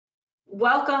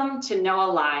Welcome to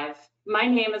NOAA Live. My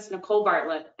name is Nicole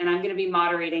Bartlett, and I'm going to be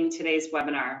moderating today's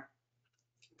webinar.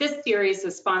 This series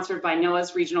is sponsored by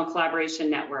NOAA's Regional Collaboration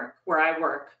Network, where I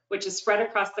work, which is spread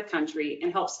across the country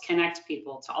and helps connect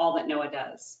people to all that NOAA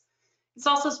does. It's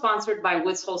also sponsored by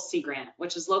Woods Hole Sea Grant,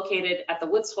 which is located at the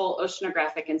Woods Hole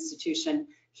Oceanographic Institution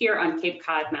here on Cape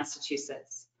Cod,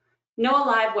 Massachusetts. NOAA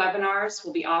Live webinars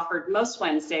will be offered most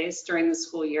Wednesdays during the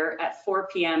school year at 4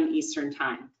 p.m. Eastern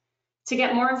Time. To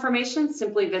get more information,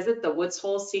 simply visit the Woods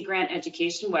Hole Sea Grant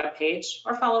Education webpage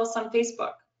or follow us on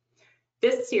Facebook.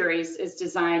 This series is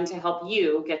designed to help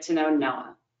you get to know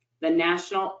NOAA, the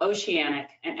National Oceanic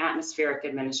and Atmospheric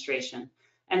Administration,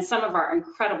 and some of our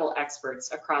incredible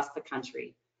experts across the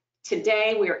country.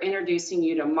 Today, we are introducing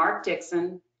you to Mark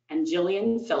Dixon and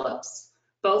Gillian Phillips,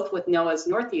 both with NOAA's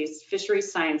Northeast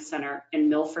Fisheries Science Center in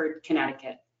Milford,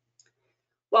 Connecticut.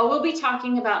 While we'll be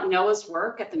talking about NOAA's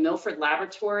work at the Milford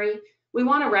Laboratory, we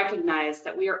want to recognize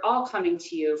that we are all coming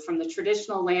to you from the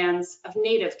traditional lands of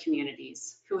Native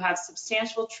communities who have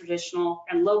substantial traditional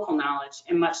and local knowledge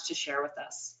and much to share with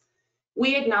us.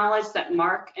 We acknowledge that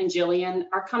Mark and Gillian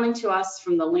are coming to us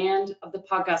from the land of the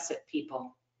Paugussett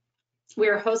people. We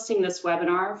are hosting this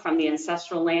webinar from the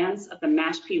ancestral lands of the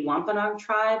Mashpee Wampanoag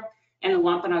tribe and the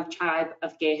Wampanoag tribe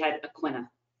of Gayhead-Aquina.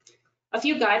 A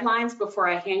few guidelines before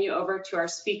I hand you over to our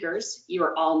speakers. You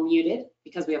are all muted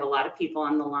because we have a lot of people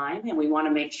on the line and we want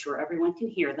to make sure everyone can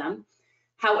hear them.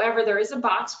 However, there is a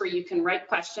box where you can write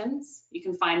questions. You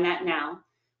can find that now.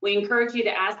 We encourage you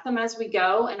to ask them as we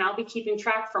go, and I'll be keeping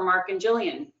track for Mark and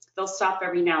Gillian. They'll stop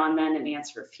every now and then and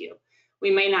answer a few.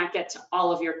 We may not get to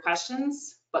all of your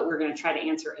questions, but we're going to try to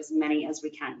answer as many as we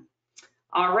can.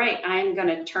 All right, I'm going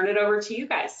to turn it over to you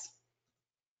guys.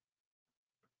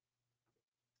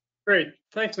 Great.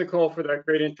 Thanks, Nicole, for that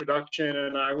great introduction.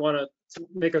 And I want to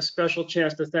make a special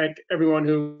chance to thank everyone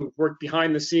who worked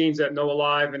behind the scenes at NOAA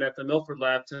Live and at the Milford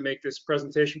Lab to make this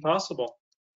presentation possible.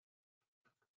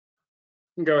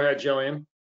 Go ahead, Gillian.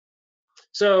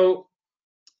 So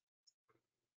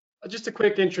just a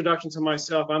quick introduction to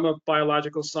myself. I'm a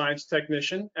biological science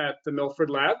technician at the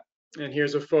Milford Lab. And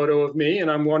here's a photo of me.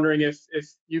 And I'm wondering if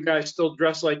you guys still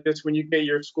dress like this when you get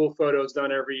your school photos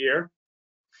done every year.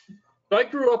 I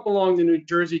grew up along the New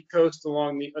Jersey coast,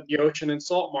 along the ocean and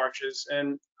salt marshes,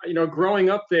 and growing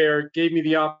up there gave me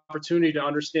the opportunity to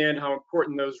understand how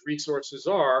important those resources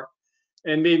are,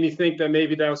 and made me think that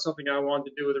maybe that was something I wanted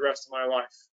to do with the rest of my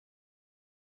life.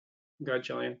 Go ahead,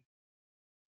 Gillian.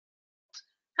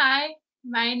 Hi,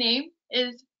 my name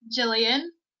is Gillian,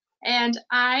 and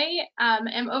I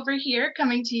am over here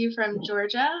coming to you from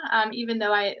Georgia, even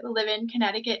though I live in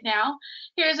Connecticut now.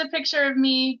 Here's a picture of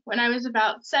me when I was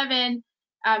about 7,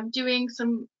 doing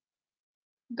some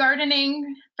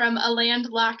gardening from a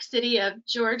landlocked city of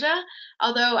Georgia,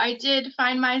 although I did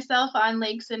find myself on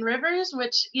lakes and rivers,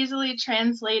 which easily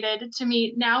translated to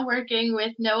me now working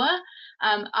with NOAA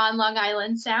on Long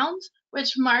Island Sound,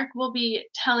 which Mark will be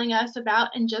telling us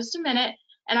about in just a minute,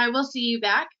 and I will see you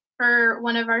back for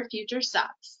one of our future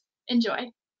stops. Enjoy.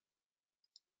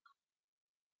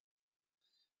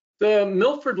 The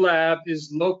Milford Lab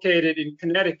is located in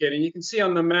Connecticut, and you can see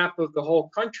on the map of the whole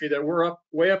country that we're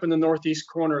way up in the northeast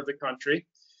corner of the country,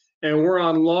 and we're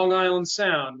on Long Island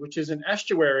Sound, which is an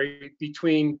estuary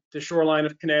between the shoreline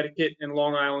of Connecticut and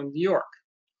Long Island, New York.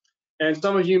 And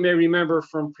some of you may remember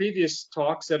from previous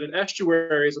talks that an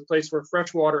estuary is a place where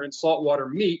freshwater and saltwater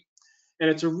meet,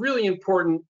 and it's a really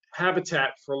important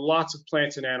habitat for lots of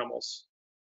plants and animals.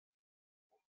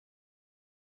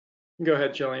 Go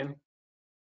ahead, Gillian.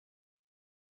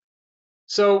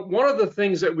 So one of the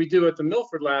things that we do at the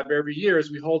Milford Lab every year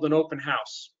is we hold an open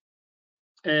house.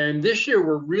 And this year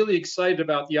we're really excited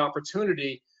about the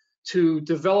opportunity to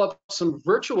develop some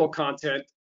virtual content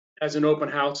as an open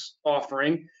house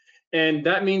offering. And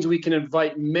that means we can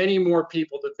invite many more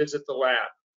people to visit the lab.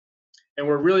 And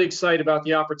we're really excited about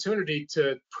the opportunity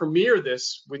to premiere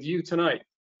this with you tonight.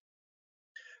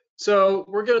 So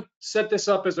we're going to set this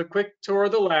up as a quick tour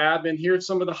of the lab, and here's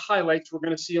some of the highlights we're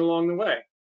going to see along the way.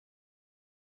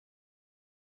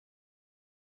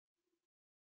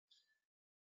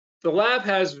 The lab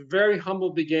has very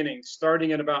humble beginnings,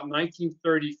 starting in about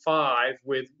 1935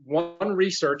 with one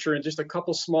researcher in just a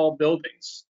couple small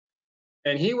buildings.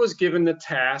 And he was given the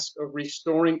task of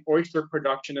restoring oyster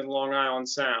production in Long Island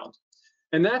Sound.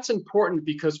 And that's important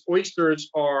because oysters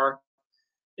are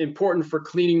important for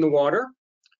cleaning the water,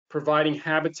 providing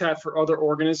habitat for other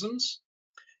organisms,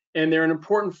 and they're an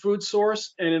important food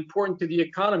source and important to the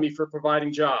economy for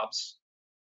providing jobs.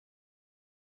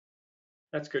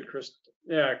 That's good, Chris.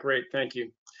 Yeah, great, thank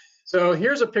you. So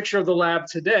here's a picture of the lab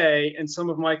today and some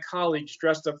of my colleagues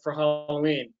dressed up for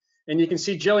Halloween. And you can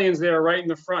see Gillian's there right in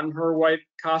the front in her white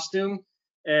costume,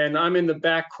 and I'm in the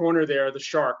back corner there, the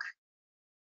shark.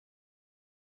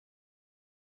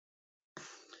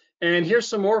 And here's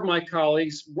some more of my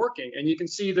colleagues working. And you can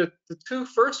see that the two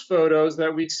first photos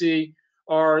that we see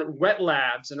are wet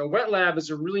labs. And a wet lab is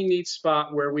a really neat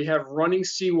spot where we have running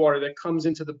seawater that comes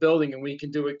into the building and we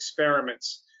can do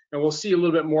experiments. And we'll see a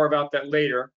little bit more about that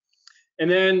later. And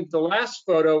then the last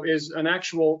photo is an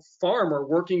actual farmer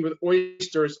working with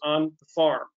oysters on the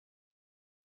farm.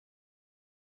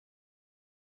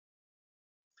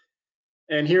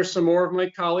 And here's some more of my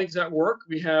colleagues at work.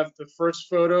 We have the first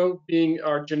photo being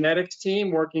our genetics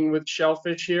team working with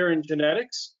shellfish here in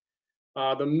genetics.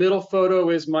 The middle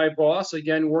photo is my boss,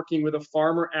 again, working with a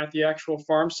farmer at the actual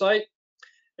farm site.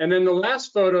 And then the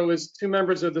last photo is two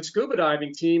members of the scuba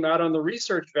diving team out on the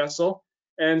research vessel,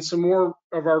 and some more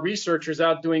of our researchers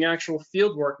out doing actual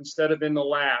field work instead of in the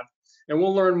lab. And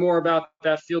we'll learn more about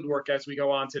that field work as we go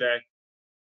on today.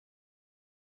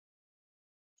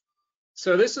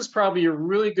 So this is probably a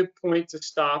really good point to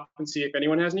stop and see if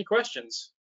anyone has any questions.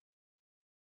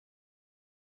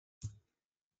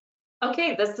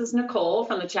 Okay, this is Nicole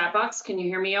from the chat box. Can you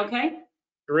hear me okay?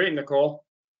 Great, Nicole.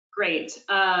 Great.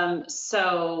 Thomas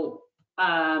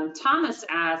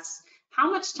asks, how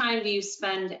much time do you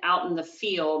spend out in the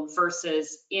field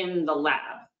versus in the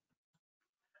lab?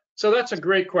 So that's a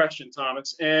great question,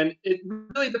 Thomas. And it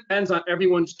really depends on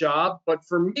everyone's job. But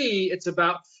for me, it's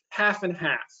about half and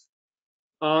half.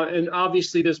 And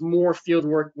obviously, there's more field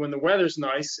work when the weather's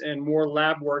nice and more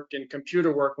lab work and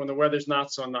computer work when the weather's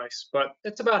not so nice. But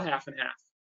it's about half and half.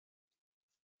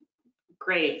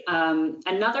 Great.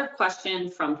 Another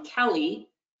question from Kelly.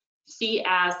 She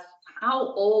asked,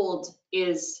 how old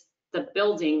is the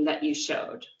building that you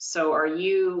showed? So are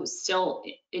you still,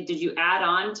 did you add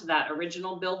on to that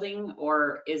original building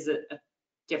or is it a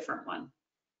different one?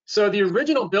 So the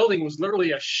original building was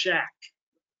literally a shack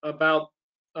about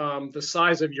the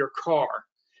size of your car.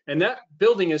 And that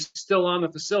building is still on the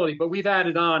facility, but we've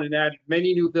added on and added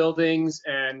many new buildings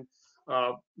and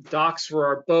docks for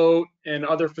our boat and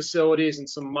other facilities and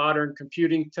some modern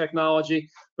computing technology.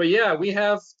 But yeah, we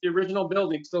have the original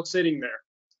building still sitting there.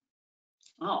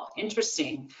 Oh,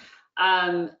 interesting.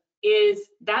 Is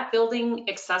that building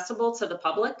accessible to the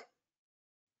public?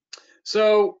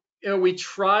 So, we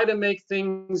try to make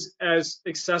things as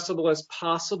accessible as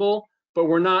possible, but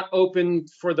we're not open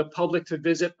for the public to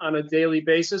visit on a daily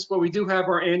basis. But we do have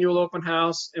our annual open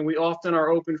house, and we often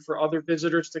are open for other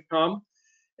visitors to come.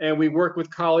 And we work with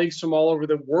colleagues from all over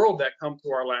the world that come to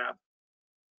our lab.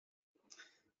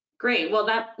 Great. Well,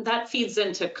 that feeds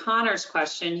into Connor's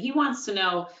question. He wants to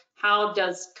know, how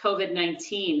does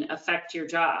COVID-19 affect your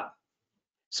job?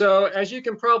 So as you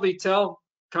can probably tell,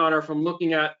 Connor, from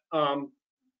looking at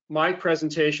my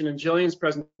presentation and Gillian's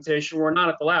presentation, we're not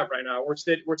at the lab right now.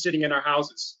 We're sitting in our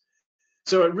houses.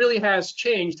 So it really has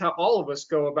changed how all of us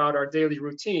go about our daily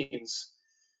routines.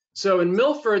 So in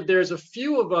Milford, there's a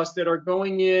few of us that are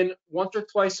going in once or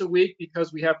twice a week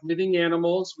because we have living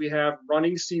animals, we have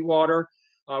running seawater,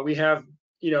 we have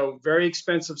very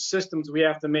expensive systems we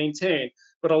have to maintain.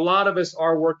 But a lot of us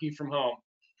are working from home.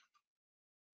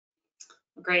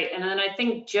 Great. And then I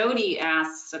think Jody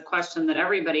asks a question that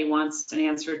everybody wants an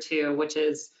answer to, which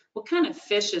is, what kind of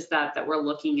fish is that we're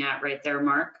looking at right there,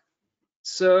 Mark?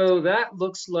 So that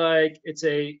looks like it's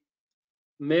a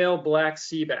male black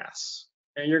sea bass.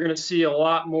 And you're going to see a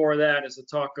lot more of that as the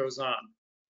talk goes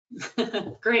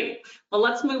on. Great. Well,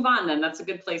 let's move on then. That's a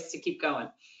good place to keep going.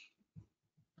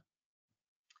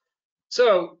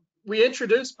 So we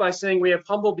introduced by saying we have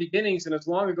humble beginnings, and as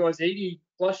long ago as 80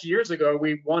 plus years ago,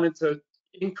 we wanted to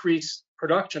increase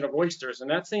production of oysters,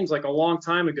 and that seems like a long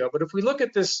time ago. But if we look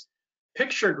at this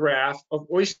picture graph of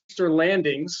oyster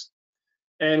landings,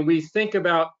 and we think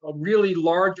about a really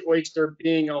large oyster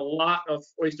being a lot of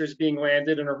oysters being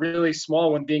landed and a really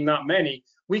small one being not many,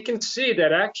 we can see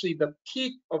that actually the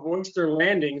peak of oyster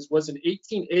landings was in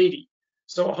 1880,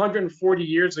 so 140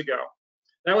 years ago.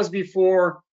 That was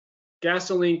before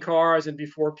gasoline cars and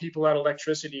before people had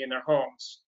electricity in their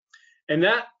homes. And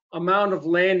that amount of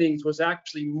landings was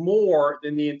actually more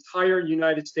than the entire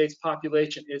United States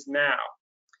population is now.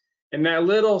 And that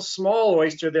little small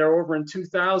oyster there over in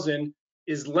 2000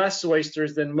 is less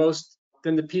oysters than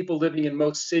the people living in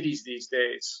most cities these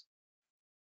days.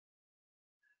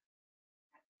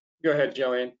 Go ahead,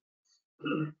 Gillian.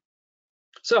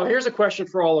 So here's a question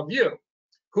for all of you.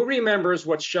 Who remembers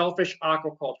what shellfish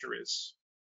aquaculture is?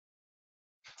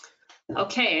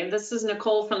 Okay, this is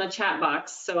Nicole from the chat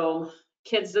box. So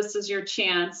kids, this is your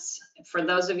chance. For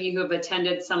those of you who have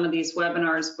attended some of these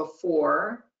webinars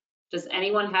before, Does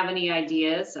anyone have any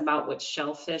ideas about what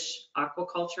shellfish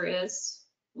aquaculture is?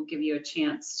 We'll give you a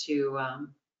chance to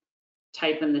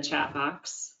type in the chat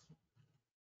box.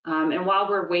 And while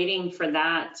we're waiting for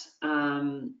that,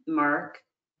 Mark,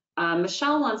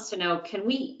 Michelle wants to know, can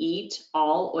we eat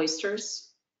all oysters?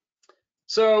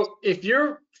 So if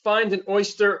you find an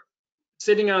oyster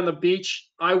sitting on the beach,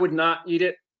 I would not eat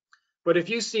it. But if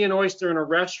you see an oyster in a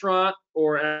restaurant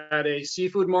or at a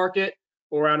seafood market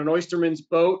or on an oysterman's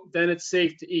boat, then it's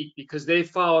safe to eat because they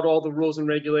followed all the rules and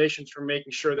regulations for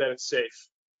making sure that it's safe.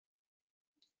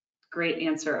 Great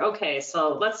answer. Okay,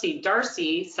 so let's see.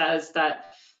 Darcy says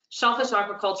that shellfish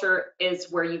aquaculture is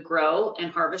where you grow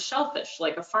and harvest shellfish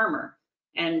like a farmer.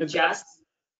 And Jess,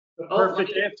 the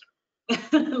perfect answer.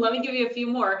 Let me give you a few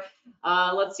more.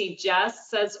 Let's see. Jess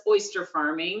says oyster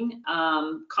farming.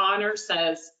 Connor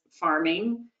says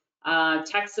farming.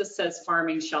 Texas says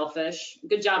farming shellfish.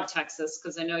 Good job, Texas,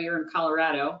 because I know you're in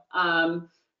Colorado.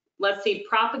 Let's see.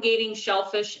 Propagating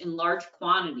shellfish in large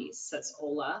quantities, says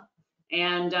Ola.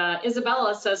 And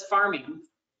Isabella says farming.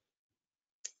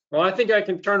 Well, I think I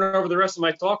can turn over the rest of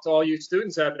my talk to all you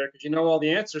students out there because you know all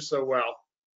the answers so well.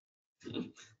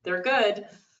 They're good.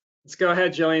 Let's go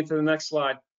ahead, Gillian, to the next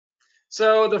slide.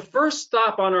 So the first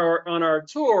stop on our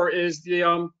tour is the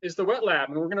wet lab,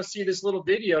 and we're going to see this little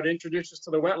video to introduce us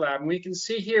to the wet lab. And we can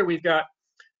see here we've got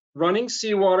running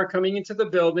seawater coming into the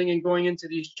building and going into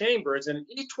these chambers. And in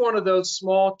each one of those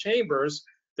small chambers,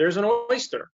 there's an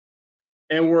oyster,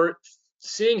 and we're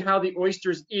seeing how the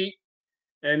oysters eat.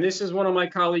 And this is one of my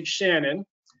colleagues, Shannon,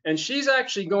 and she's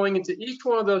actually going into each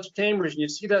one of those chambers, and you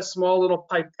see that small little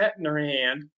pipette in her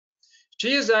hand.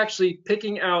 She is actually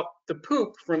picking out the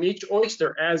poop from each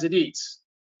oyster as it eats.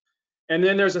 And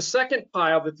then there's a second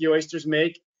pile that the oysters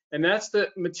make, and that's the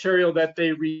material that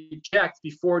they reject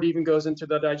before it even goes into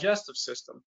the digestive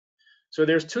system. So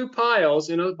there's two piles,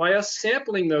 and by us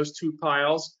sampling those two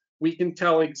piles, we can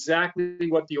tell exactly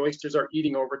what the oysters are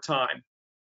eating over time.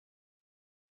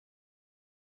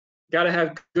 Got to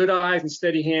have good eyes and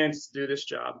steady hands to do this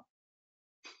job.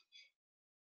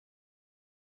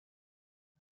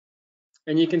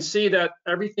 And you can see that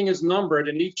everything is numbered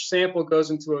and each sample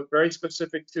goes into a very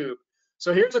specific tube.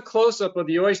 So here's a close-up of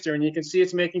the oyster, and you can see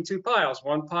it's making two piles,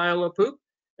 one pile of poop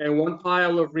and one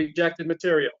pile of rejected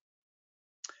material.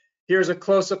 Here's a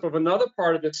close-up of another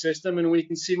part of the system, and we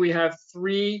can see we have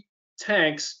 3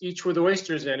 tanks, each with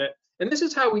oysters in it. And this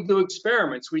is how we do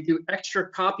experiments. We do extra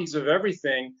copies of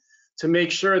everything to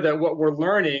make sure that what we're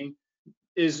learning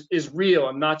is real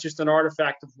and not just an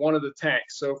artifact of one of the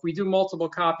tanks. So if we do multiple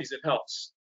copies, it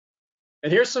helps.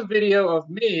 And here's some video of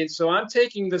me. So I'm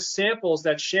taking the samples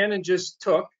that Shannon just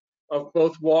took of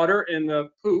both water and the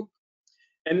poop,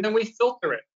 and then we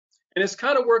filter it. And it's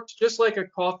kind of works just like a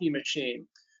coffee machine.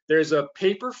 There's a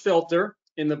paper filter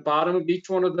in the bottom of each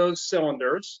one of those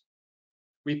cylinders.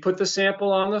 We put the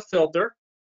sample on the filter,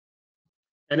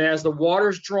 and as the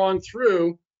water's drawn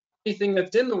through, anything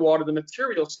that's in the water, the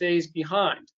material stays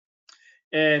behind.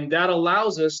 And that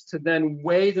allows us to then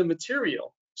weigh the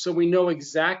material. So we know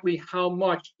exactly how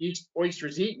much each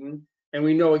oyster's eaten, and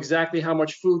we know exactly how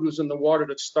much food was in the water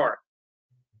to start.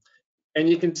 And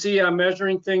you can see I'm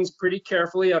measuring things pretty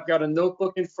carefully. I've got a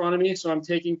notebook in front of me, so I'm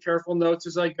taking careful notes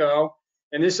as I go.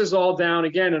 And this is all down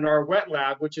again in our wet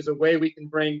lab, which is a way we can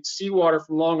bring seawater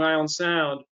from Long Island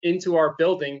Sound into our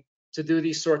building to do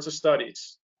these sorts of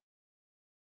studies.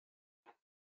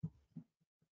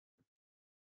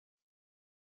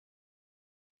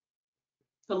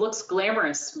 It looks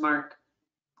glamorous, Mark.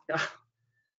 Yeah,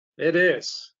 it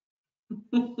is.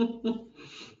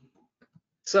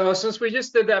 So since we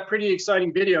just did that pretty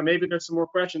exciting video, maybe there's some more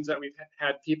questions that we've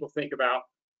had people think about.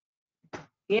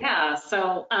 Yeah,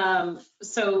 so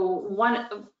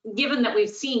given that we've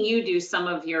seen you do some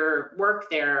of your work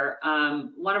there,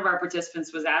 one of our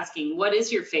participants was asking, what is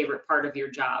your favorite part of your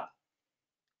job?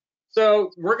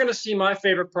 So we're going to see my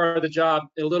favorite part of the job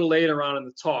a little later on in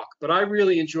the talk, but I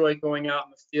really enjoy going out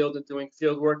in the field and doing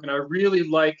field work, and I really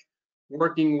like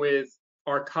working with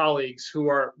our colleagues who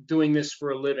are doing this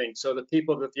for a living, so the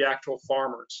people that the actual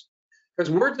farmers,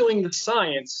 because we're doing the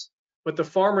science, but the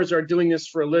farmers are doing this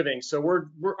for a living, so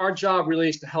our job really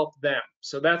is to help them.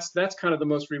 So that's kind of the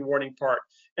most rewarding part,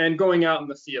 and going out in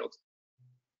the field.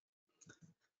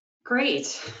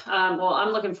 Great. Well,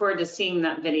 I'm looking forward to seeing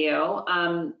that video.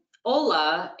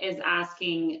 Ola is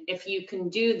asking if you can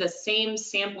do the same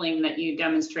sampling that you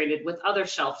demonstrated with other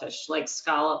shellfish like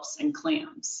scallops and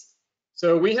clams.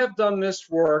 So we have done this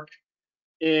work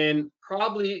in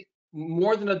probably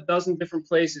more than a dozen different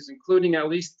places, including at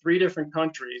least 3 different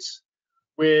countries,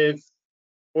 with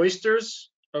oysters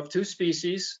of 2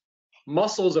 species,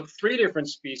 mussels of 3 different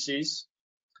species,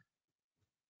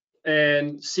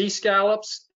 and sea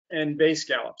scallops and bay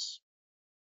scallops.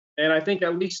 And I think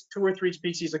at least 2 or 3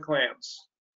 species of clams.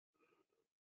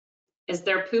 Is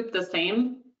their poop the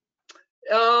same?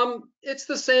 It's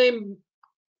the same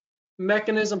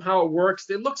mechanism, how it works.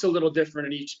 It looks a little different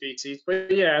in each species, but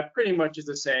yeah, it pretty much is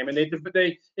the same. And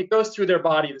it goes through their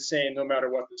body the same no matter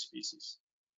what the species.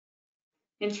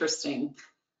 Interesting.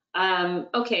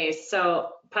 Okay, so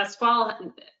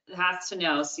Pasquale has to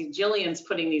know. See, Gillian's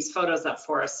putting these photos up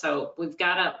for us, so we've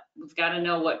got to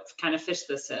know what kind of fish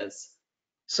this is.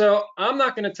 So I'm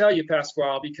not going to tell you,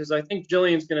 Pasquale, because I think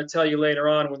Gillian's going to tell you later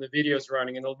on when the video's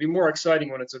running, and it'll be more exciting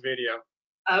when it's a video.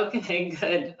 Okay,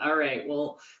 good. All right,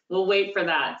 we'll wait for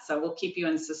that. So we'll keep you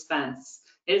in suspense.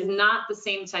 It is not the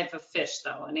same type of fish,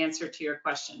 though, in answer to your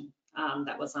question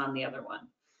that was on the other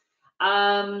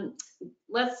one.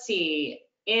 Let's see.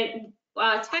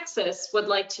 Texas would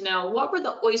like to know, what were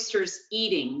the oysters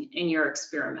eating in your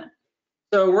experiment?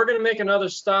 So we're going to make another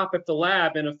stop at the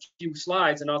lab in a few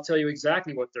slides, and I'll tell you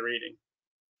exactly what they're eating.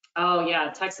 Oh, yeah,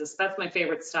 Texas. That's my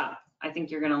favorite stop. I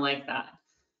think you're going to like that.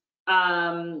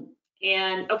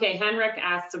 And okay, Henrik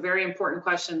asked a very important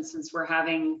question since we're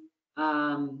having,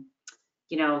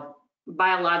 you know,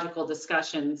 biological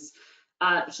discussions.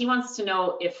 He wants to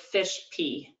know if fish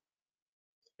pee.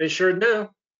 They sure do.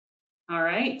 All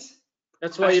right.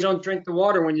 That's why you don't drink the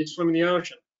water when you swim in the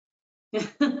ocean.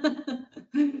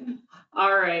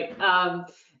 All right.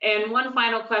 And one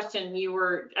final question. You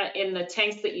were in the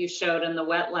tanks that you showed in the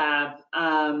wet lab.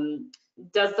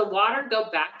 Does the water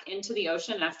go back into the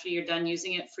ocean after you're done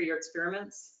using it for your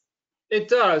experiments? It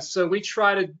does. So we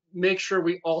try to make sure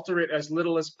we alter it as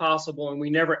little as possible, and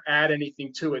we never add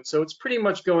anything to it. So it's pretty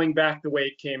much going back the way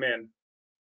it came in.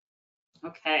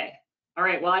 Okay. All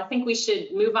right. Well, I think we should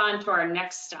move on to our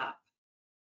next stop.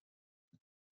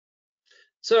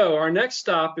 So our next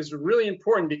stop is really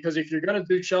important because if you're going to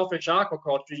do shellfish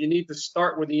aquaculture, you need to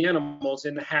start with the animals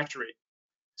in the hatchery.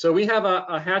 So we have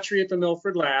a hatchery at the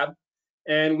Milford lab,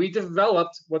 and we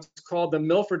developed what's called the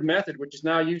Milford method, which is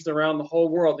now used around the whole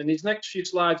world. In these next few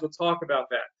slides, we'll talk about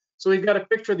that. So we've got a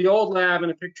picture of the old lab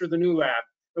and a picture of the new lab.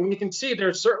 And we can see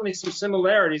there's certainly some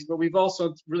similarities, but we've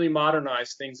also really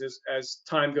modernized things as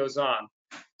time goes on.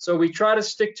 So we try to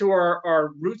stick to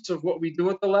our roots of what we do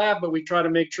at the lab, but we try to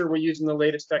make sure we're using the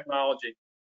latest technology.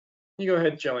 You go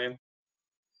ahead, Gillian.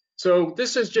 So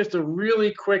this is just a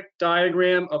really quick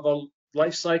diagram of a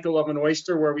life cycle of an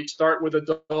oyster where we start with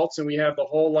adults and we have the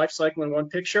whole life cycle in one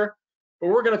picture. But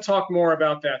we're going to talk more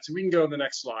about that, so we can go to the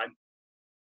next slide.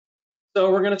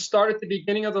 So we're going to start at the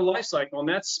beginning of the life cycle, and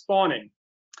that's spawning.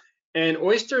 And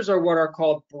oysters are what are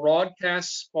called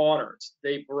broadcast spawners.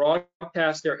 They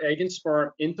broadcast their egg and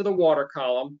sperm into the water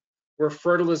column where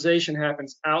fertilization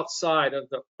happens outside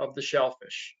of the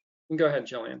shellfish. You can go ahead,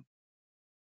 Gillian.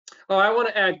 Oh, I want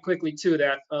to add quickly too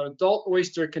that an adult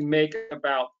oyster can make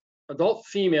adult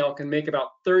female can make about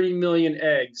 30 million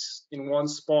eggs in one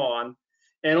spawn,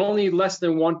 and only less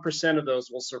than 1% of those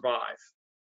will survive.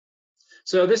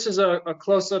 So this is a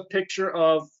close-up picture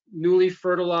of newly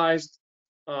fertilized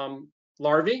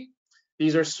larvae.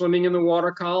 These are swimming in the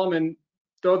water column, and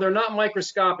though they're not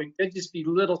microscopic, they'd just be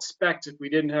little specks if we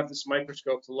didn't have this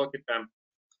microscope to look at them.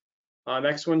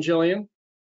 Next one, Gillian.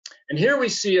 And here we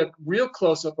see a real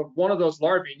close-up of one of those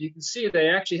larvae. You can see they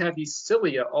actually have these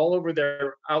cilia all over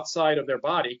their outside of their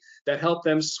body that help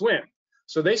them swim.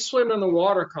 So they swim in the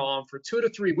water column for 2 to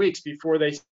 3 weeks before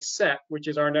they set, which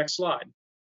is our next slide.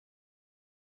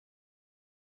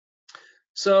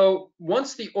 So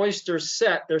once the oysters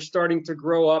set, they're starting to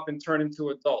grow up and turn into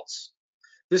adults.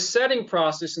 This setting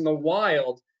process in the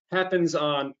wild happens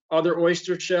on other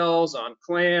oyster shells, on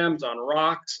clams, on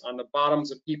rocks, on the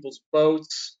bottoms of people's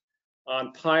boats,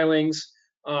 on pilings.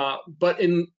 But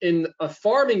in a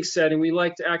farming setting, we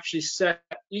like to actually set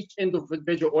each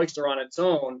individual oyster on its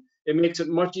own. It makes it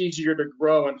much easier to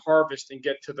grow and harvest and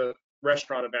get to the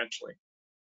restaurant eventually.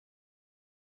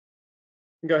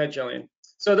 Go ahead, Gillian.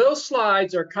 So those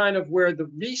slides are kind of where the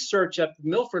research at the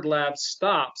Milford lab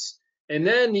stops, and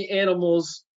then the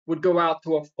animals would go out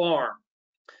to a farm.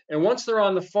 And once they're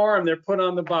on the farm, they're put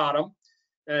on the bottom,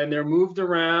 and they're moved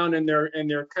around, and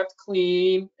they're kept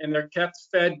clean, and they're kept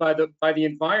fed by the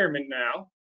environment now.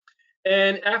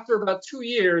 And after about 2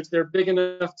 years, they're big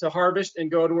enough to harvest and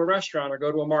go to a restaurant or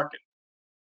go to a market.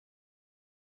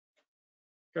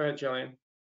 Go ahead, Gillian.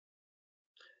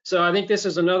 So I think this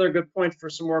is another good point for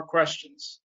some more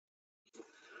questions.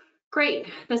 Great.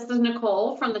 This is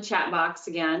Nicole from the chat box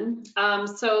again.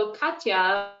 So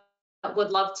Katya would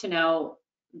love to know,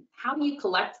 how do you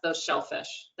collect those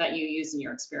shellfish that you use in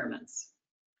your experiments?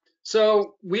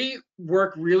 So we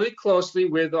work really closely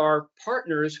with our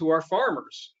partners who are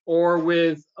farmers, or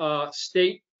with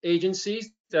state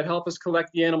agencies that help us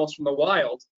collect the animals from the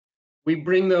wild. We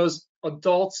bring those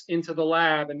adults into the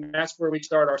lab, and that's where we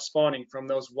start our spawning, from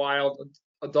those wild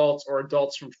adults or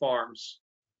adults from farms.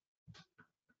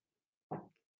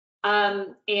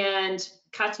 And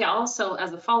Katya also,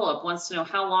 as a follow-up, wants to know,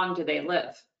 how long do they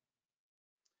live?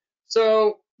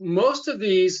 So most of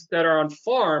these that are on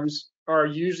farms are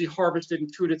usually harvested in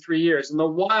 2 to 3 years. In the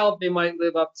wild, they might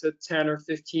live up to 10 or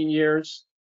 15 years.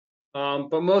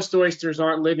 But most oysters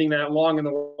aren't living that long in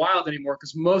the wild anymore,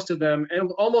 because most of them,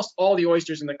 and almost all the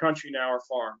oysters in the country now, are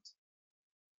farmed.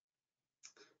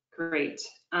 Great.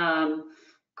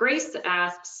 Grace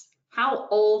asks, how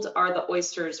old are the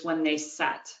oysters when they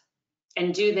set?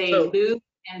 And do they move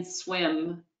and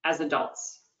swim as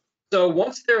adults? So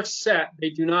once they're set, they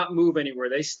do not move anywhere.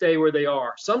 They stay where they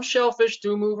are. Some shellfish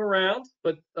do move around,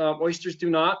 but oysters do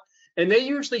not. And they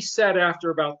usually set after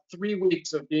about 3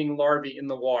 weeks of being larvae in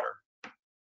the water.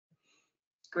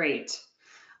 Great.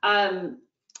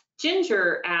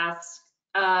 Ginger asks,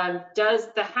 does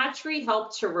the hatchery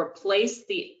help to replace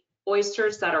the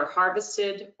oysters that are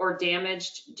harvested or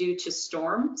damaged due to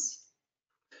storms?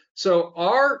 So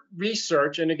our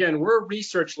research, and again, we're a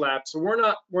research lab, so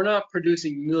we're not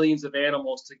producing millions of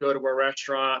animals to go to a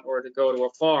restaurant or to go to a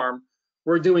farm.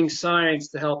 We're doing science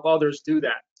to help others do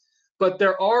that. But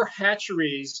there are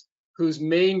hatcheries whose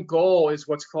main goal is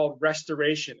what's called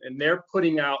restoration, and they're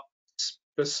putting out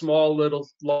the small little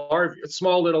larvae,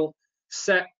 small little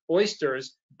set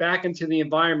oysters back into the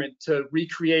environment to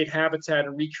recreate habitat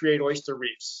and recreate oyster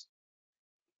reefs.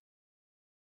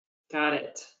 Got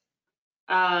it.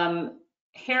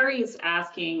 Harry's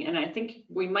asking, and I think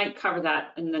we might cover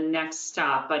that in the next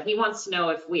stop, but he wants to know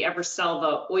if we ever sell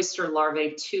the oyster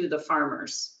larvae to the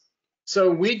farmers.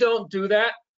 So we don't do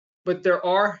that, but there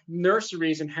are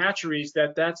nurseries and hatcheries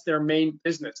that's their main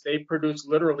business. They produce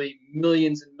literally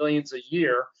millions and millions a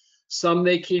year. Some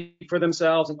they keep for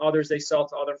themselves, and others they sell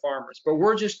to other farmers. But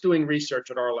we're just doing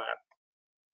research at our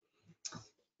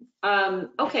lab.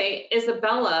 Okay,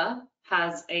 Isabella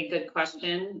has a good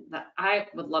question that I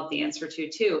would love the answer to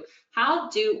too. How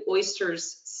do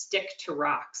oysters stick to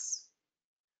rocks?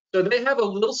 So they have a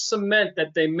little cement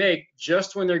that they make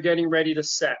just when they're getting ready to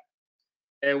set.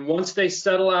 And once they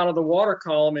settle out of the water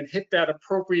column and hit that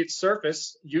appropriate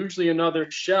surface, usually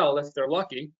another shell if they're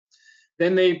lucky,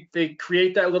 then they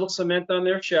create that little cement on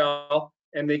their shell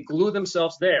and they glue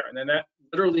themselves there. And then that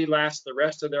literally lasts the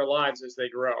rest of their lives as they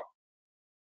grow.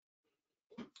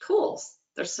 Cool.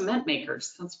 They're cement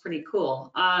makers. That's pretty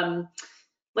cool.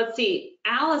 Let's see.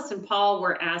 Alice and Paul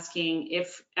were asking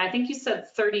if, I think you said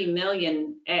 30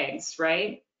 million eggs,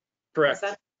 right? Correct.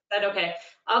 Is that okay?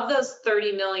 Of those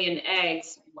 30 million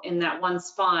eggs in that one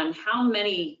spawn, how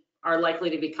many are likely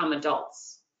to become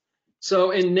adults?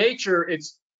 So in nature,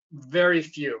 it's very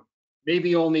few,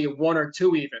 maybe only 1 or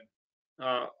 2 even.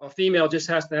 A female just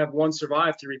has to have 1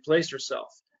 survive to replace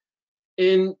herself.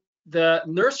 In the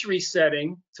nursery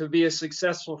setting, to be a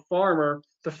successful farmer,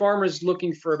 the farmer is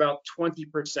looking for about 20%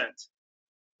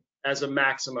 as a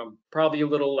maximum, probably a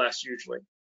little less usually.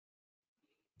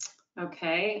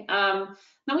 Okay. Now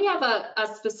we have a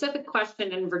specific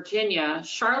question in Virginia.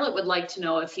 Charlotte would like to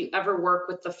know if you ever work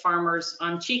with the farmers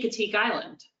on Chincoteague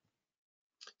Island.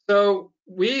 So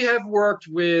we have worked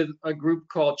with a group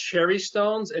called Cherry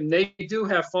Stones, and they do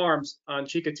have farms on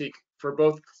Chincoteague for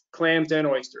both clams and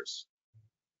oysters.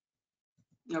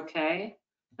 Okay.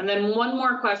 And then one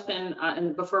more question,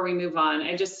 and before we move on,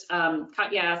 I just,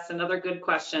 Katya asked another good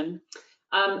question.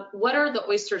 What are the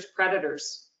oysters'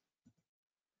 predators?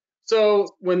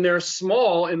 So when they're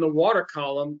small in the water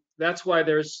column, that's why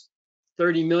there's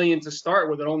 30 million to start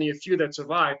with and only a few that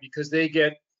survive, because they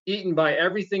get eaten by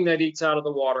everything that eats out of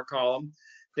the water column.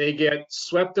 They get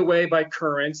swept away by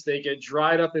currents. They get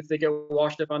dried up if they get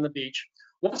washed up on the beach.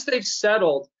 Once they've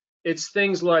settled, it's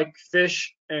things like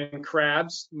fish and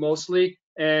crabs mostly,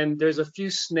 and there's a few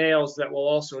snails that will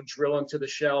also drill into the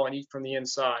shell and eat from the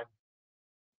inside.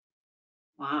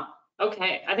 Wow.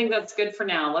 Okay, I think that's good for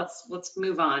now. Let's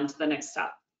move on to the next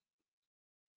stop.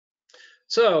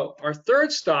 So our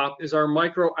third stop is our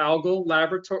microalgal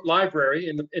library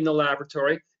in the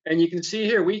laboratory, and you can see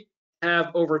here we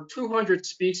have over 200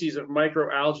 species of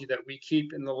microalgae that we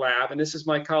keep in the lab, and this is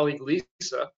my colleague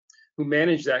Lisa who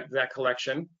managed that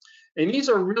collection. And these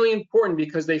are really important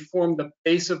because they form the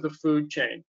base of the food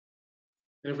chain.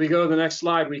 And if we go to the next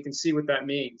slide, we can see what that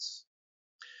means.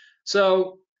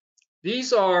 So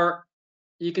these are,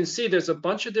 you can see there's a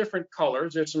bunch of different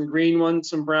colors. There's some green ones,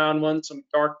 some brown ones, some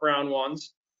dark brown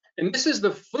ones. And this is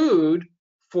the food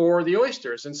for the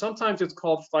oysters. And sometimes it's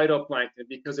called phytoplankton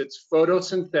because it's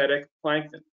photosynthetic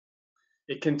plankton.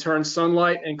 It can turn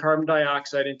sunlight and carbon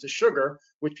dioxide into sugar,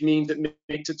 which means it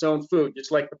makes its own food,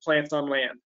 just like the plants on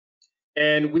land.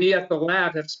 And we at the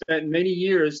lab have spent many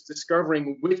years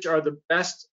discovering which are the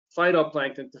best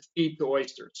phytoplankton to feed to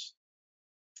oysters.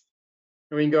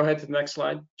 And we can go ahead to the next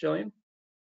slide, Gillian.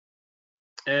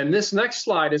 And this next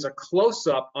slide is a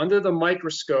close-up under the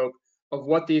microscope of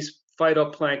what these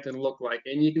phytoplankton look like.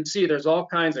 And you can see there's all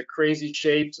kinds of crazy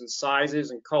shapes and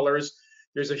sizes and colors.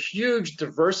 There's a huge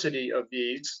diversity of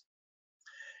these.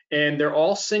 And they're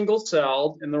all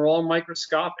single-celled and they're all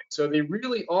microscopic. So they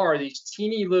really are these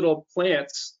teeny little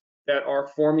plants that are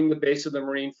forming the base of the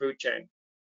marine food chain.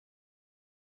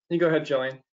 You go ahead,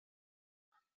 Gillian.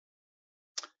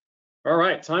 All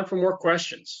right, time for more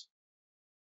questions.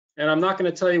 And I'm not going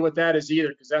to tell you what that is either,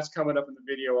 because that's coming up in the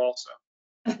video also.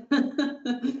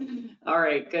 All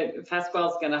right, good.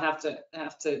 Pasquale's going to have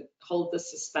to hold the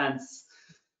suspense.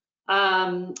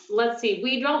 Let's see.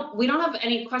 We don't have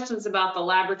any questions about the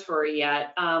laboratory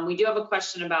yet. We do have a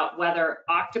question about whether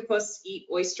octopus eat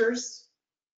oysters.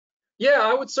 Yeah,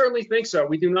 I would certainly think so.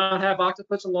 We do not have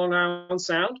octopus in Long Island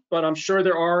Sound, but I'm sure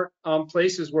there are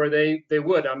places where they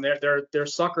would. Their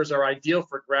suckers are ideal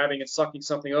for grabbing and sucking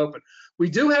something open. We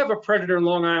do have a predator in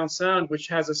Long Island Sound which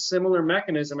has a similar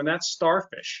mechanism, and that's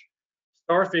starfish.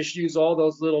 Starfish use all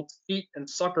those little feet and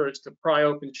suckers to pry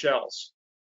open shells.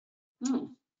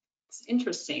 It's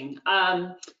interesting.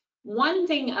 One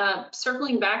thing,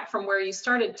 circling back from where you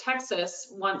started, Texas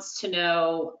wants to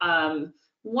know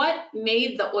what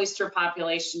made the oyster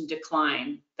population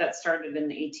decline that started in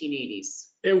the 1880s?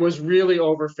 It was really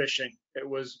overfishing. It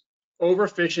was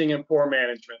overfishing and poor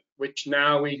management, which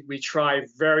now we try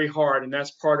very hard, and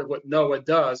that's part of what NOAA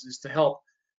does, is to help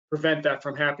prevent that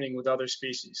from happening with other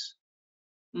species.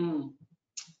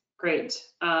 Great.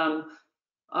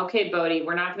 Okay, Bodie,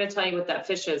 we're not going to tell you what that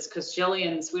fish is because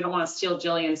we don't want to steal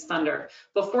Gillian's thunder.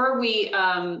 Before we,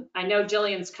 I know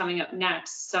Gillian's coming up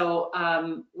next,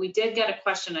 so we did get a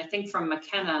question, I think, from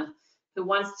McKenna, who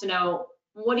wants to know,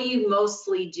 what do you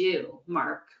mostly do,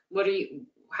 Mark?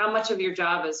 How much of your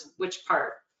job is which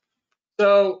part?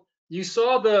 So you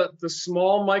saw the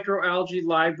small microalgae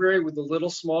library with the little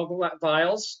small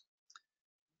vials.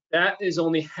 That is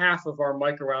only half of our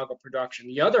microalgal production.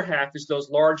 The other half is those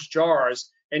large jars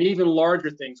and even larger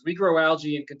things. We grow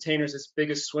algae in containers as big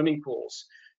as swimming pools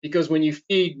because when you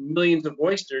feed millions of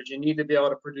oysters, you need to be able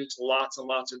to produce lots and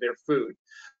lots of their food.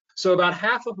 So about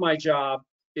half of my job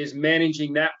is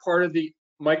managing that part of the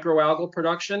microalgal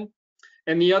production.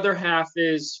 And the other half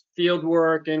is field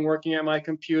work and working at my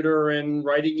computer and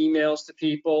writing emails to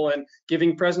people and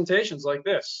giving presentations like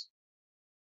this.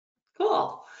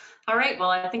 Cool. All right, well,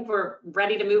 I think we're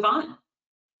ready to move on.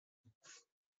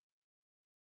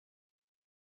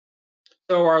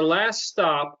 So our last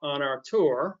stop on our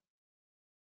tour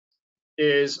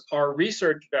is our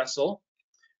research vessel.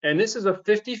 And this is a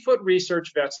 50-foot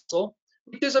research vessel,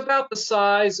 which is about the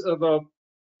size of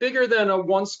bigger than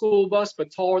one school bus,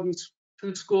 but taller than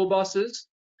 2 school buses.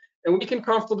 And we can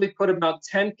comfortably put about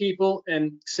 10 people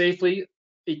and safely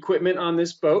equipment on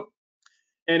this boat.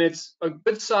 And it's a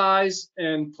good size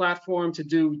and platform to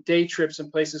do day trips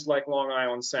in places like Long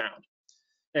Island Sound.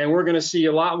 And we're going to see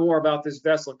a lot more about this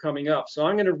vessel coming up. So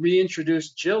I'm going to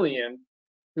reintroduce Gillian,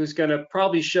 who's going to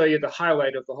probably show you the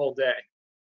highlight of the whole day.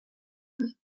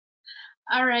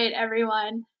 All right,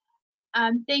 everyone.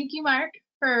 Thank you, Mark,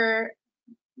 for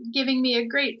giving me a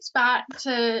great spot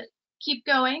to keep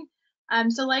going.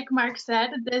 So like Mark said,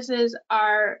 this is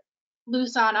our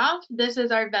Lusanov. This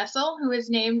is our vessel, who is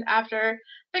named after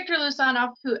Victor Lusanov,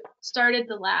 who started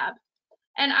the lab.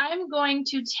 And I'm going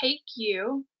to take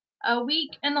you a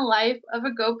week in the life of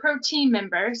a GoPro team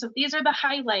member. So these are the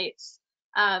highlights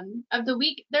of the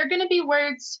week. They're going to be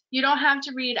words you don't have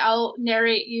to read. I'll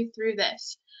narrate you through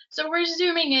this. So we're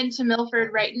zooming into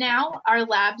Milford right now. Our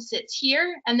lab sits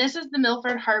here, and this is the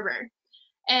Milford Harbor.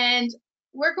 And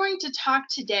we're going to talk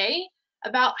today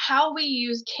about how we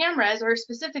use cameras, or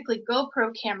specifically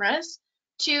GoPro cameras,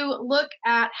 to look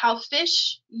at how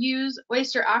fish use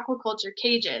oyster aquaculture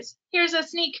cages. Here's a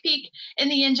sneak peek in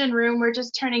the engine room. We're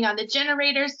just turning on the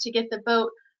generators to get the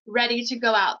boat ready to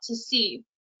go out to sea.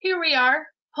 Here we are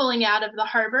pulling out of the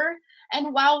harbor,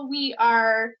 and while we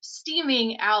are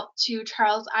steaming out to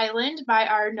Charles Island by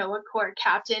our NOAA Corps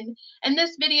captain, in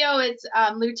this video it's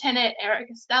Lieutenant Eric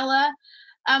Estella,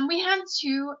 we have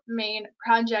 2 main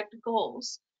project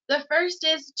goals. The first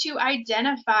is to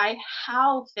identify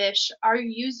how fish are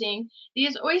using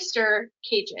these oyster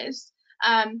cages.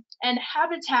 And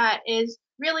habitat is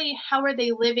really how are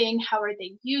they living, how are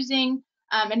they using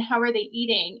and how are they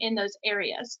eating in those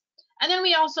areas. And then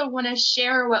we also want to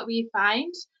share what we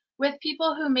find with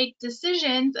people who make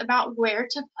decisions about where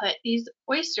to put these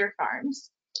oyster farms,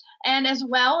 and as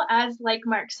well as, like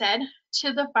Mark said,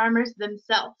 to the farmers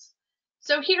themselves.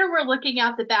 So here we're looking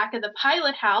out the back of the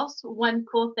pilot house. One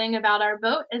cool thing about our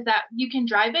boat is that you can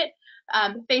drive it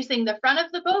facing the front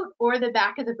of the boat or the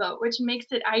back of the boat, which makes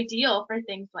it ideal for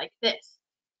things like this.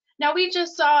 Now we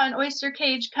just saw an oyster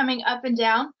cage coming up and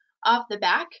down off the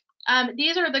back.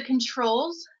 These are the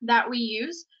controls that we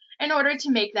use in order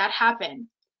to make that happen.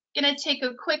 Going to take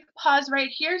a quick pause right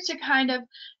here to kind of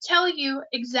tell you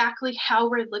exactly how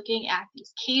we're looking at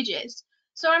these cages.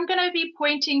 So I'm going to be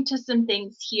pointing to some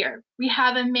things here. We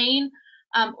have a main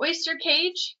oyster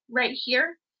cage right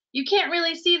here. You can't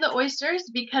really see the oysters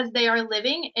because they are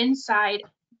living inside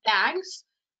bags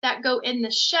that go in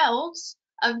the shelves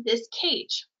of this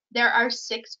cage. There are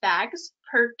 6 bags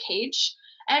per cage,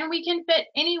 and we can fit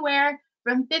anywhere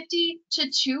from 50 to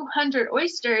 200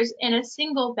 oysters in a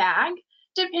single bag,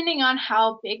 depending on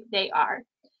how big they are.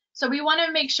 So we want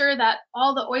to make sure that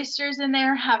all the oysters in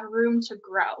there have room to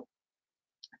grow.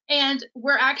 And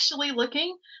we're actually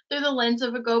looking through the lens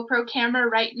of a GoPro camera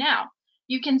right now.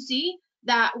 You can see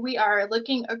that we are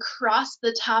looking across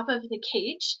the top of the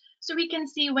cage, so we can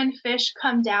see when fish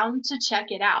come down to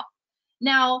check it out.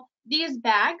 Now, these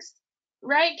bags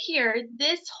right here,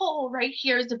 this hole right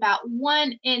here is about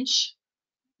 1 inch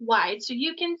wide. So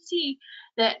you can see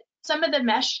that some of the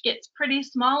mesh gets pretty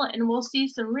small, and we'll see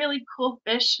some really cool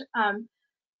fish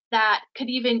that could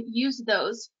even use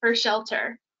those for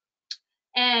shelter.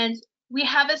 And we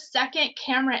have a second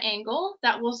camera angle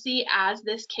that we'll see as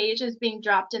this cage is being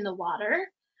dropped in the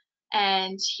water.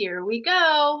 And here we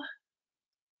go.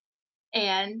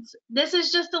 And this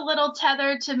is just a little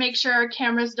tether to make sure our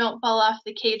cameras don't fall off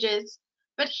the cages.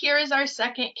 But here is our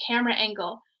second camera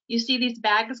angle. You see these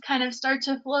bags kind of start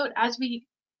to float as we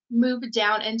move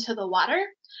down into the water.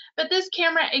 But this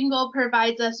camera angle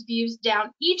provides us views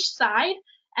down each side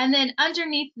and then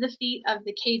underneath the feet of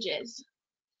the cages.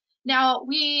 Now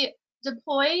we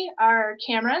deploy our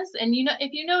cameras, and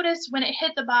if you notice when it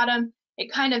hit the bottom,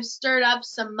 it kind of stirred up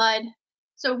some mud.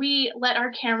 So we let our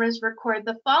cameras record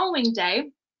the following day,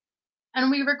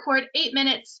 and we record 8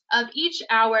 minutes of each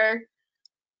hour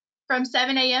from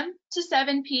 7 a.m. to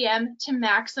 7 p.m. to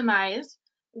maximize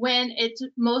when it's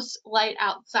most light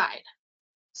outside.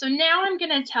 So now I'm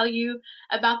going to tell you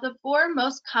about the 4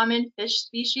 most common fish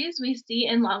species we see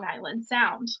in Long Island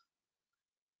Sound.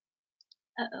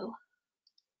 Uh-oh.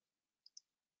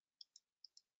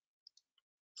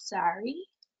 Sorry.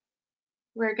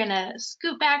 We're gonna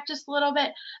scoot back just a little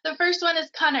bit. The first one is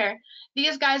cunner.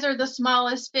 These guys are the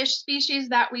smallest fish species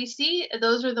that we see.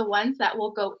 Those are the ones that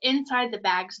will go inside the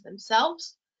bags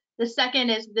themselves. The second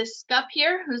is this scup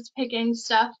here, who's picking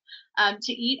stuff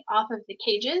to eat off of the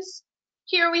cages.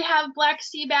 Here we have black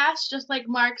sea bass, just like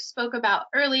Mark spoke about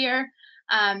earlier.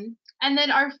 And then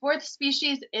our 4th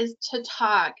species is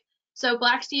tautog. So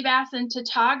black sea bass and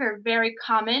tautog are very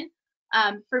common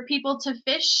for people to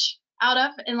fish out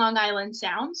of in Long Island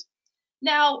Sound.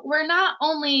 Now, we're not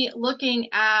only looking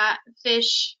at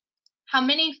fish, how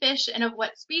many fish and of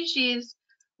what species,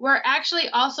 we're actually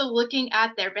also looking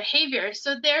at their behavior.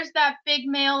 So there's that big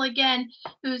male again,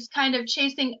 who's kind of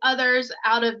chasing others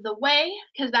out of the way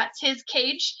because that's his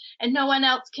cage and no one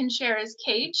else can share his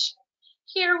cage.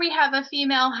 Here we have a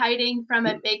female hiding from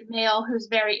a big male who's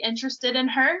very interested in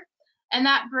her. And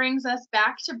that brings us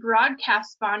back to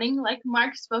broadcast spawning, like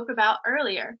Mark spoke about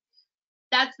earlier.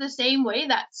 That's the same way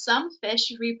that some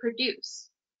fish reproduce.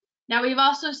 Now, we've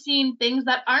also seen things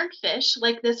that aren't fish,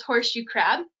 like this horseshoe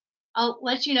crab. I'll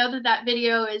let you know that that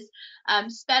video is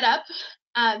sped up.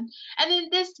 And then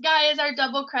this guy is our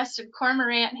double-crested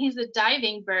cormorant. He's a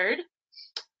diving bird.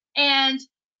 And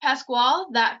Pasquale,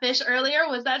 that fish earlier,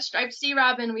 was that striped sea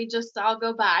robin we just saw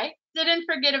go by. Didn't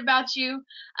forget about you.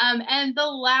 And the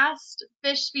last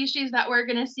fish species that we're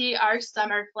going to see are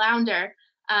summer flounder.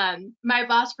 My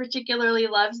boss particularly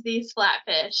loves these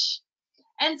flatfish.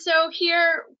 And so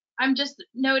here I'm just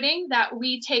noting that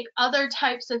we take other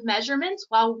types of measurements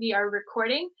while we are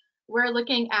recording. We're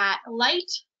looking at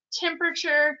light,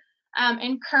 temperature,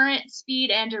 and current,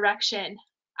 speed, and direction.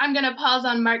 I'm going to pause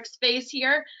on Mark's face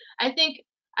here. I think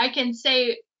I can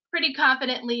say pretty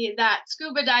confidently that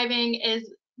scuba diving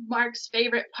is Mark's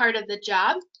favorite part of the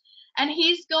job. And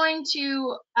he's going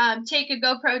to take a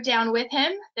GoPro down with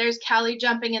him. There's Callie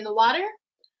jumping in the water.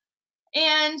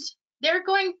 And they're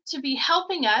going to be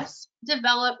helping us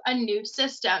develop a new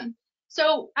system.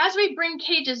 So as we bring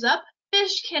cages up,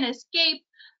 fish can escape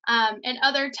and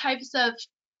other types of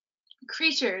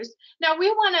creatures. Now we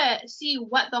want to see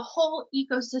what the whole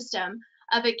ecosystem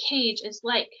of a cage is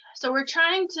like. So we're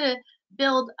trying to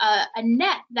build a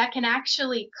net that can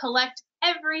actually collect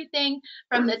everything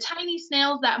from the tiny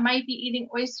snails that might be eating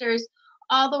oysters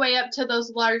all the way up to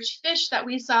those large fish that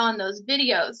we saw in those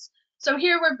videos. So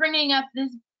here we're bringing up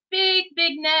this big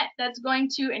net that's going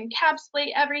to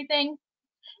encapsulate everything.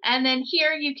 And then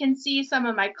here you can see some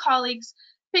of my colleagues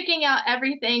picking out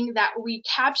everything that we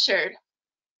captured.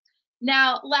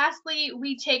 Now, lastly,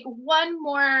 we take one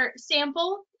more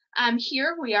sample.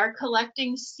 Here we are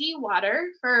collecting seawater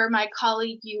for my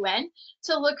colleague UN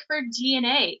to look for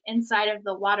DNA inside of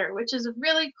the water, which is a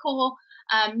really cool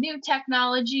new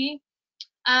technology.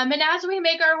 And as we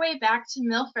make our way back to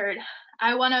Milford,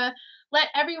 I want to let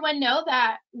everyone know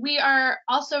that we are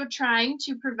also trying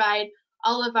to provide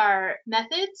all of our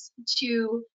methods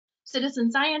to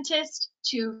citizen scientists,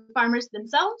 to farmers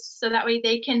themselves, so that way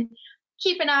they can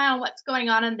keep an eye on what's going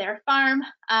on in their farm,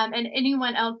 and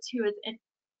anyone else who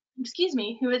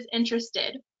is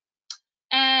interested.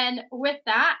 And with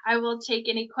that, I will take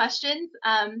any questions.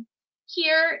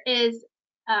 Here is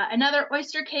another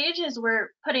oyster cage as we're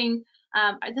putting,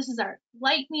 this is our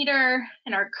light meter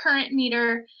and our current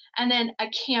meter, and then a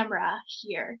camera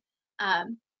here.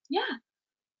 Yeah.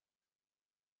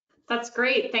 That's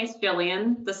great. Thanks,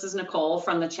 Gillian. This is Nicole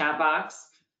from the chat box.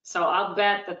 So I'll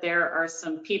bet that there are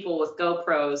some people with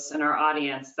GoPros in our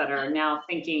audience that are now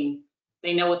thinking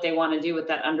they know what they want to do with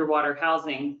that underwater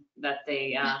housing that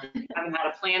they haven't had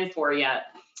a plan for yet.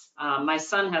 My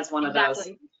son has one of those.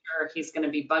 I'm sure he's going to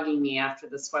be bugging me after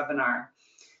this webinar.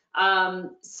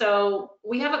 So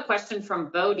we have a question from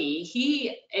Bodie.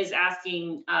 He is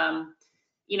asking,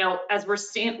 you know, as we're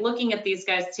looking at these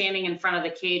guys standing in front of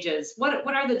the cages, what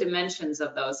are the dimensions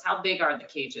of those? How big are the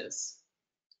cages?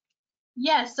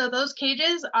 Yes, so those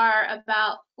cages are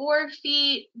about 4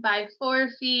 feet by 4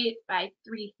 feet by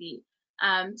 3 feet.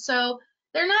 So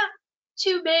they're not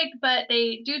too big, but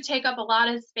they do take up a lot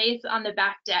of space on the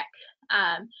back deck.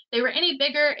 If they were any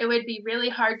bigger, it would be really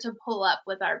hard to pull up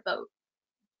with our boat.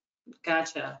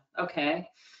 Gotcha. Okay.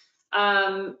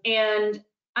 And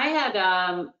I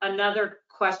had another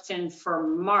question for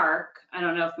Mark. I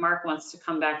don't know if Mark wants to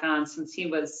come back on since he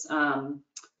was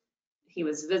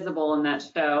visible in that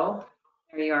show.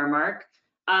 There you are, Mark.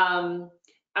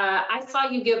 I saw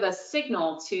you give a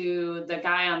signal to the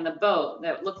guy on the boat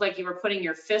that looked like you were putting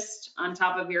your fist on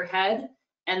top of your head.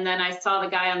 And then I saw the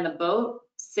guy on the boat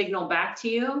signal back to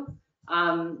you.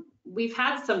 We've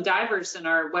had some divers in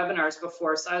our webinars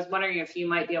before, so I was wondering if you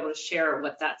might be able to share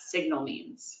what that signal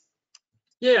means.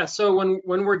 Yeah, so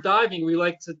when we're diving, we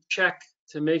like to check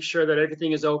to make sure that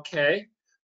everything is okay.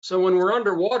 So when we're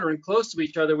underwater and close to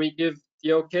each other, we give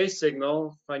the okay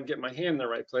signal, if I can get my hand in the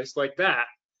right place, like that.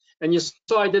 And you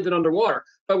saw I did it underwater.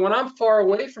 But when I'm far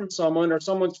away from someone or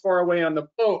someone's far away on the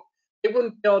boat, they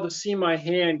wouldn't be able to see my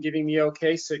hand giving the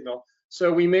okay signal.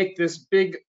 So we make this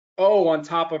big O on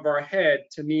top of our head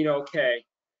to mean okay.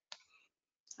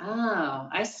 Oh,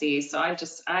 I see. So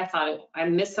I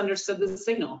misunderstood the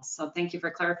signal. So thank you for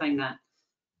clarifying that.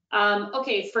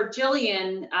 Okay, for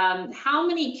Gillian, how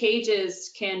many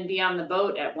cages can be on the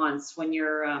boat at once when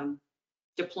you're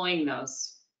deploying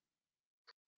those?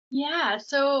 Yeah,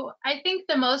 so I think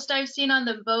the most I've seen on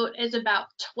the boat is about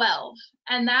 12,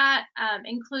 and that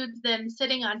includes them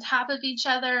sitting on top of each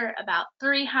other about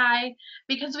 3 high,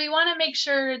 because we want to make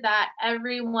sure that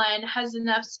everyone has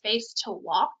enough space to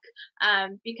walk,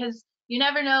 because you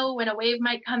never know when a wave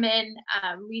might come in.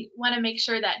 We want to make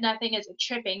sure that nothing is a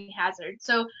tripping hazard.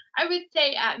 So I would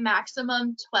say at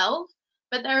maximum 12,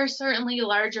 but there are certainly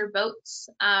larger boats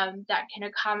that can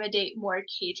accommodate more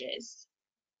cages.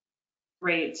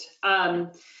 Great.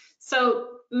 So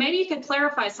maybe you could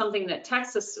clarify something that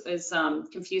Texas is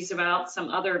confused about. Some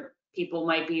other people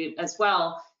might be as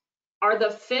well. Are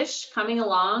the fish coming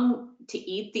along to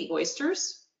eat the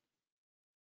oysters?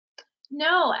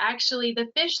 No, actually, the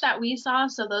fish that we saw,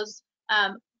 so those,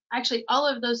 actually all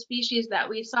of those species that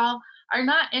we saw are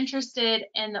not interested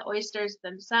in the oysters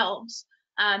themselves.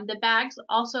 The bags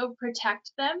also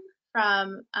protect them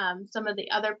from some of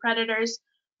the other predators.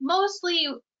 Mostly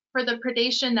for the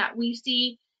predation that we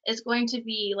see is going to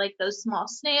be like those small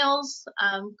snails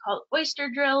called oyster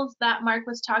drills that Mark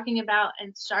was talking about,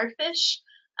 and starfish.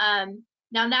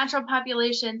 Now, natural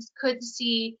populations could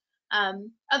see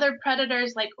other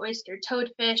predators like oyster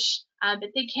toadfish, but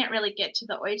they can't really get to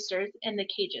the oysters in the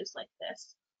cages like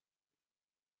this.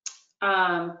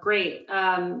 Great.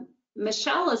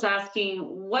 Michelle is asking,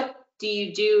 what do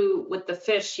you do with the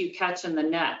fish you catch in the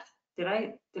net? Did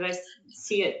I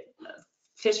see it,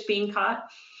 fish being caught?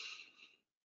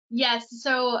 Yes,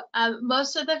 so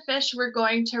most of the fish we're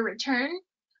going to return.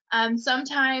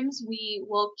 Sometimes we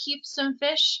will keep some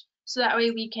fish so that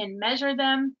way we can measure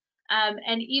them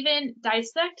and even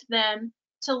dissect them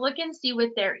to look and see what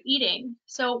they're eating.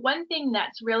 So one thing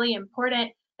that's really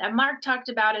important that Mark talked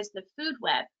about is the food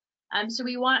web. So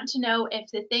we want to know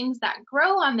if the things that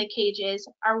grow on the cages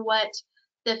are what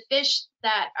the fish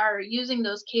that are using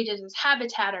those cages as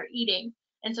habitat are eating.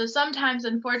 And so sometimes,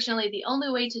 unfortunately, the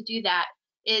only way to do that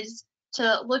is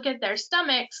to look at their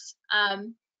stomachs.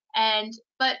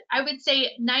 But I would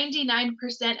say 99%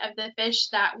 of the fish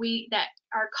that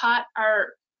are caught are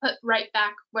put right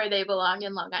back where they belong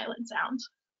in Long Island Sound.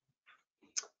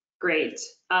 Great.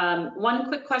 One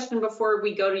quick question before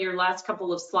we go to your last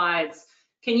couple of slides.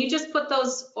 Can you just put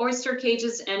those oyster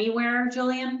cages anywhere,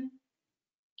 Gillian?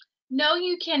 No,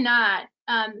 you cannot.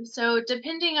 So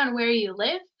depending on where you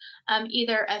live,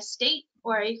 either a state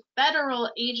or a federal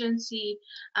agency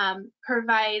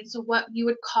provides what you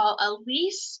would call a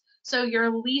lease. So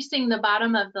you're leasing the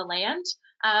bottom of the land.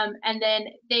 And then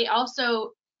they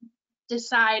also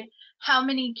decide how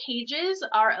many cages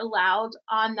are allowed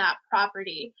on that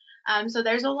property. So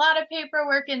there's a lot of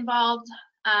paperwork involved.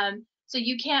 So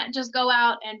you can't just go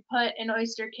out and put an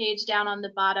oyster cage down on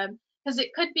the bottom because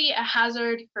it could be a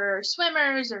hazard for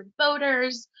swimmers or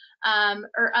boaters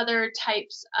or other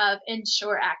types of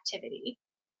inshore activity.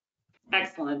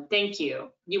 Excellent, thank you.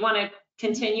 You want to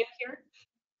continue here?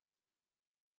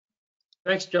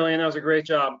 Thanks, Gillian. That was a great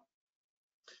job.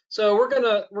 So we're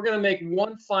gonna make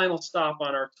one final stop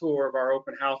on our tour of our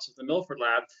open house at the Milford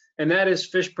Lab, and that is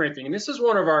fish printing. And this is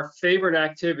one of our favorite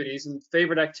activities and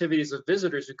favorite activities of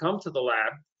visitors who come to the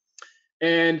lab.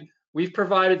 And we've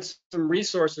provided some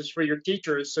resources for your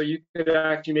teachers, so you could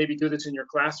actually maybe do this in your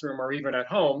classroom or even at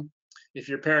home, if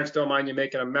your parents don't mind you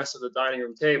making a mess of the dining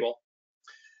room table,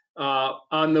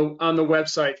 on the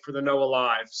website for the NOAA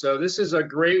Live. So this is a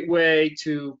great way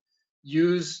to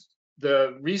use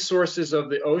the resources of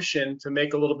the ocean to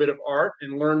make a little bit of art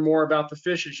and learn more about the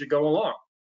fish as you go along.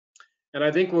 And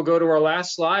I think we'll go to our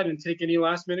last slide and take any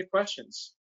last minute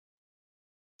questions.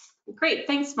 Great,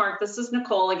 thanks, Mark. This is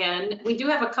Nicole again. We do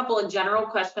have a couple of general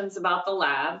questions about the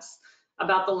lab.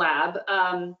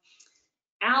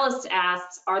 Alice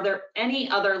asks, are there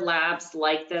any other labs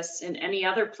like this in any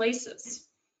other places?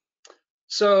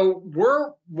 So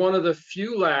we're one of the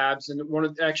few labs, and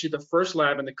actually the first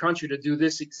lab in the country to do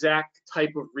this exact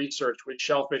type of research with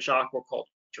shellfish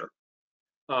aquaculture.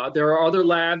 There are other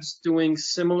labs doing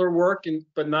similar work,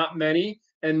 but not many.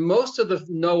 And most of the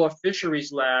NOAA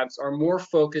fisheries labs are more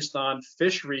focused on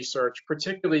fish research,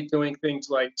 particularly doing things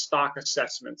like stock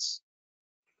assessments.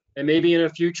 And maybe in a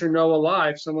future NOAA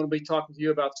Live, someone will be talking to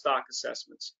you about stock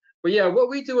assessments. But yeah, what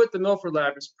we do at the Milford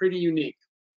Lab is pretty unique.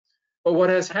 But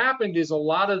what has happened is a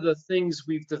lot of the things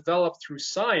we've developed through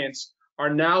science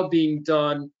are now being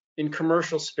done in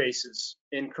commercial spaces,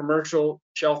 in commercial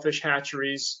shellfish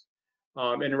hatcheries,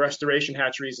 and restoration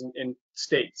hatcheries in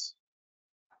states.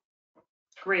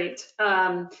 Great.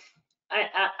 I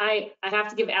have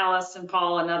to give Alice and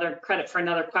Paul another credit for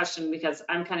another question because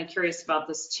I'm kind of curious about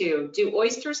this too. Do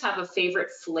oysters have a favorite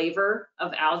flavor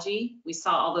of algae? We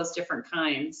saw all those different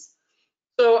kinds.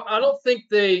 So I don't think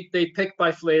they pick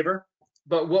by flavor,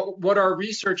 but what our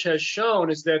research has shown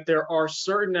is that there are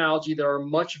certain algae that are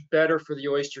much better for the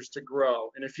oysters to grow.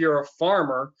 And if you're a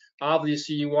farmer,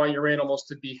 obviously you want your animals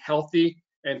to be healthy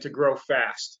and to grow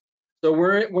fast. So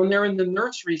when they're in the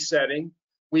nursery setting,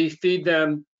 we feed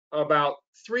them about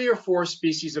 3 or 4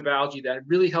 species of algae that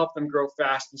really help them grow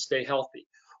fast and stay healthy.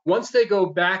 Once they go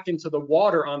back into the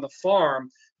water on the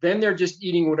farm, then they're just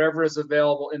eating whatever is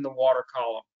available in the water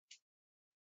column.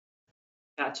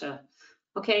 Gotcha.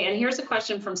 Okay, and here's a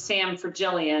question from Sam for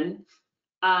Gillian.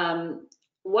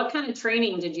 What kind of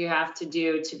training did you have to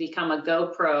do to become a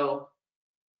GoPro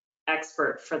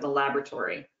expert for the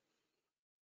laboratory?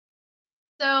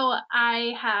 So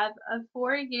I have a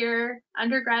 4-year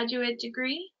undergraduate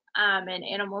degree in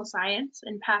animal science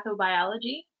and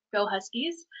pathobiology, go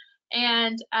Huskies.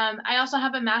 And I also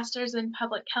have a master's in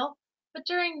public health. But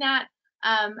during that,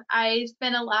 I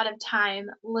spent a lot of time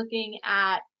looking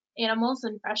at animals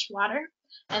in fresh water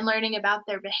and learning about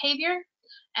their behavior.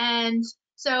 And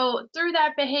so through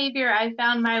that behavior, I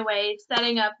found my way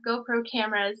setting up GoPro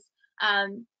cameras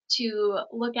to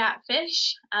look at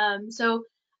fish. So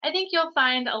I think you'll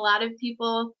find a lot of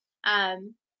people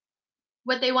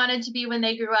what they wanted to be when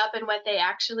they grew up and what they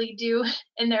actually do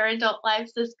in their adult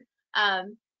lives is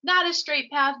not a straight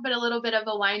path, but a little bit of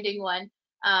a winding one.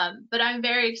 But I'm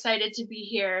very excited to be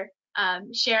here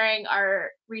sharing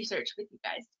our research with you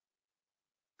guys.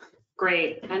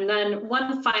 Great. And then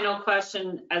one final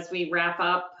question as we wrap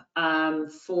up.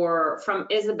 from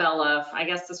Isabella. I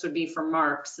guess this would be for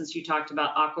Mark, since you talked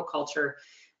about aquaculture.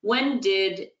 When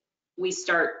did we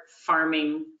start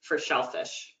farming for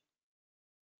shellfish?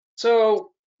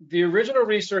 So the original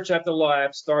research at the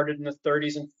lab started in the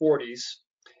 30s and 40s,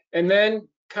 and then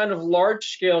kind of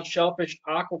large-scale shellfish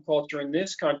aquaculture in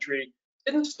this country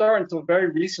didn't start until very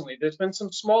recently. There's been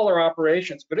some smaller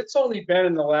operations, but it's only been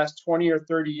in the last 20 or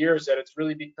 30 years that it's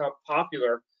really become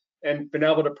popular and been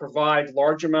able to provide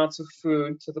large amounts of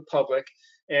food to the public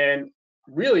and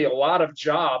really a lot of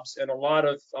jobs and a lot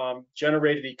of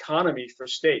generated economy for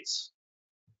states.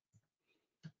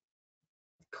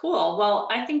 Cool. Well,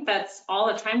 I think that's all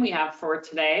the time we have for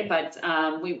today, but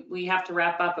we have to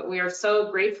wrap up. But we are so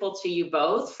grateful to you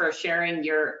both for sharing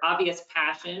your obvious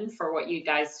passion for what you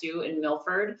guys do in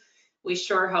Milford. We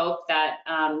sure hope that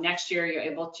next year you're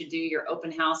able to do your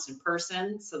open house in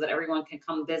person so that everyone can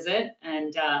come visit.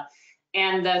 And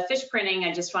the fish printing,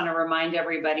 I just want to remind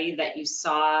everybody that you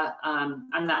saw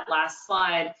on that last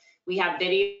slide, we have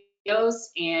videos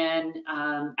and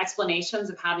explanations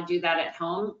of how to do that at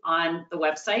home on the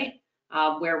website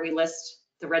where we list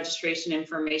the registration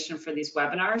information for these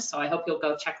webinars. So I hope you'll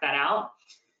go check that out.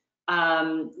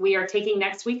 We are taking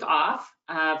next week off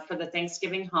for the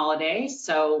Thanksgiving holiday.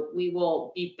 So we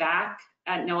will be back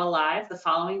at NOAA Live the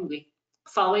following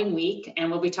week, and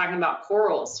we'll be talking about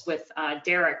corals with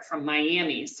Derek from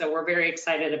Miami. So we're very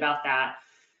excited about that.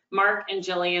 Mark and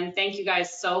Gillian, thank you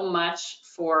guys so much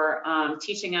for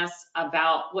teaching us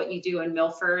about what you do in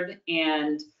Milford.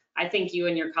 And I think you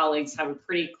and your colleagues have a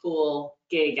pretty cool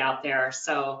gig out there.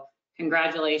 So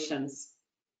congratulations.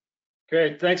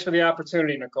 Great. Thanks for the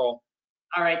opportunity, Nicole.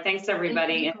 All right. Thanks,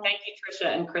 everybody. Thank you, and thank you,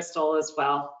 Tricia and Crystal, as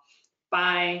well.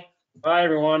 Bye. Bye,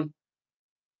 everyone.